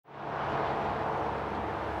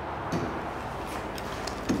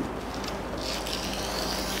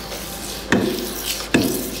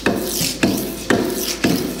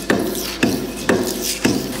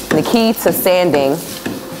the key to sanding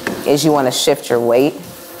is you want to shift your weight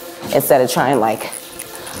instead of trying like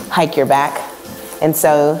hike your back. And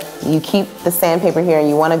so you keep the sandpaper here and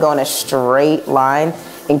you want to go in a straight line,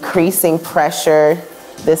 increasing pressure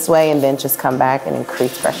this way and then just come back and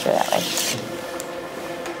increase pressure that way.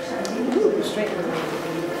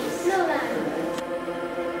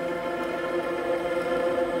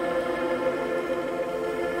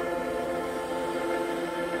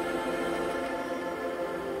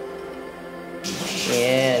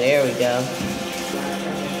 Yeah, there we go.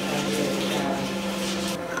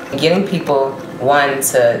 Getting people, one,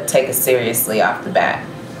 to take it seriously off the bat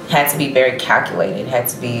had to be very calculated, had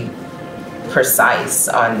to be precise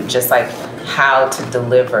on just like how to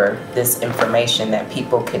deliver this information that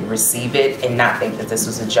people could receive it and not think that this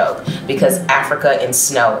was a joke. Because Africa in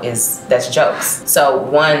snow that's jokes. So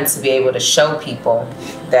one, to be able to show people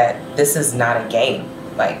that this is not a game.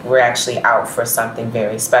 Like, we're actually out for something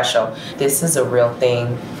very special. This is a real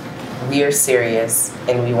thing. We're serious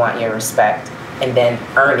and we want your respect. And then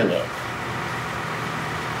earning it.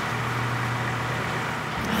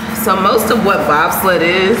 So most of what bobsled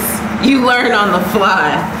is, you learn on the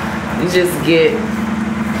fly. You just get,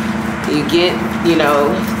 you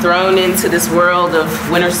know, thrown into this world of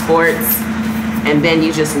winter sports, and then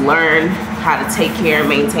you just learn how to take care and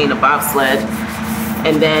maintain a bobsled.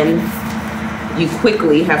 And then you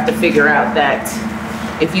quickly have to figure out that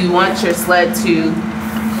if you want your sled to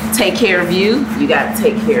take care of you, you got to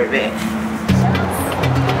take care of it.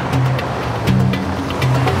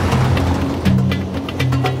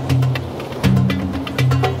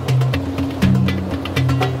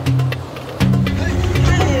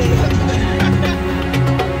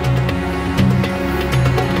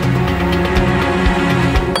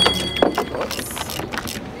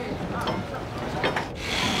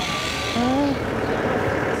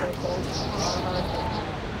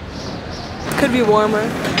 Could be warmer,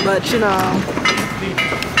 but you know,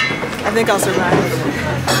 I think I'll survive.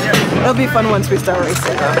 It'll be fun once we start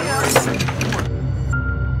racing.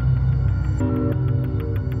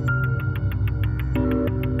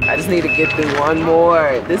 I just need to get through one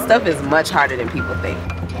more. This stuff is much harder than people think.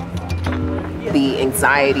 The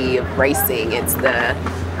anxiety of racing, it's the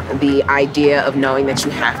idea of knowing that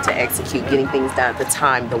you have to execute, getting things done at the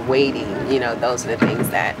time, the waiting, you know, those are the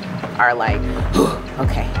things that are like,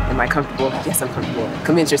 okay, am I comfortable? Yes, I'm comfortable.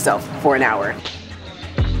 Convince yourself for an hour.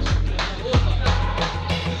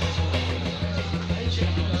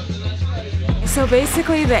 So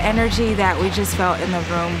basically the energy that we just felt in the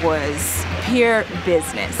room was pure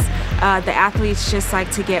business. The athletes just like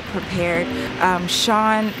to get prepared.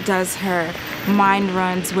 Sean does her mind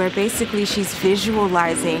runs where basically she's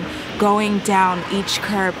visualizing going down each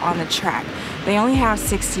curb on the track. They only have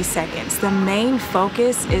 60 seconds. The main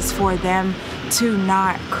focus is for them to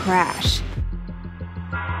not crash.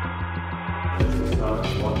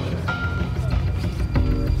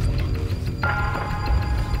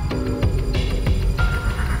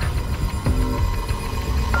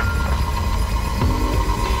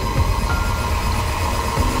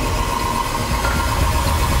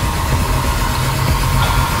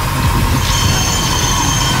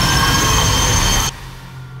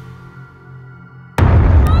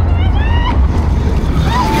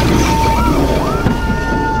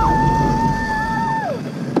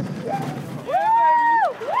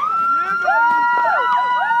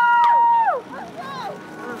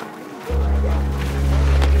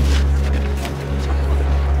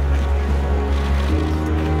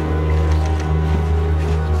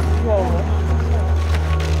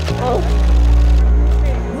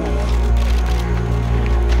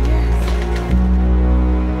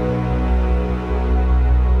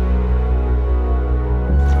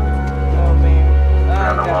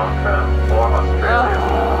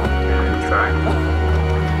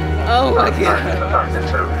 Oh my God.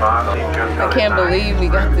 I can't believe we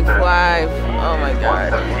got to fly. Oh my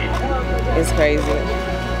God. It's crazy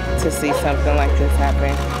to see something like this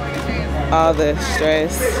happen. All the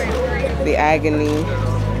stress, the agony,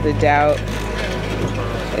 the doubt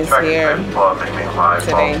is here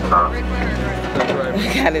today. I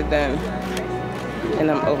got it done. And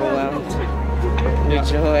I'm overwhelmed with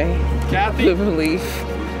joy, with relief,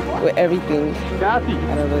 with everything. I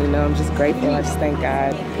don't really know. I'm just grateful. I just thank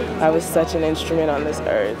God. I was such an instrument on this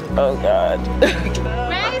earth. Oh God.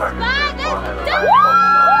 Race 5, let's do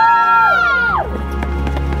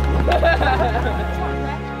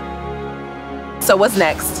it! So what's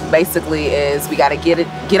next basically is we got to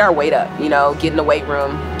get our weight up, you know, get in the weight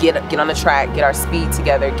room, get on the track, get our speed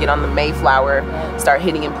together, get on the Mayflower, start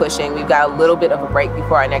hitting and pushing. We've got a little bit of a break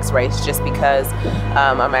before our next race just because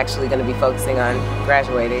I'm actually going to be focusing on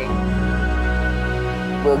graduating.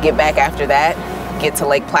 We'll get back after that, get to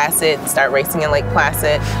Lake Placid, start racing in Lake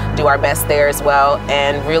Placid, do our best there as well,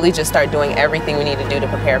 and really just start doing everything we need to do to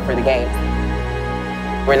prepare for the games.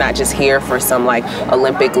 We're not just here for some like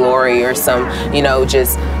Olympic glory or some, you know,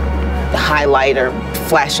 just highlight or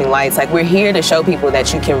flashing lights. Like, we're here to show people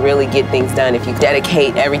that you can really get things done if you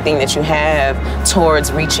dedicate everything that you have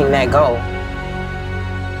towards reaching that goal.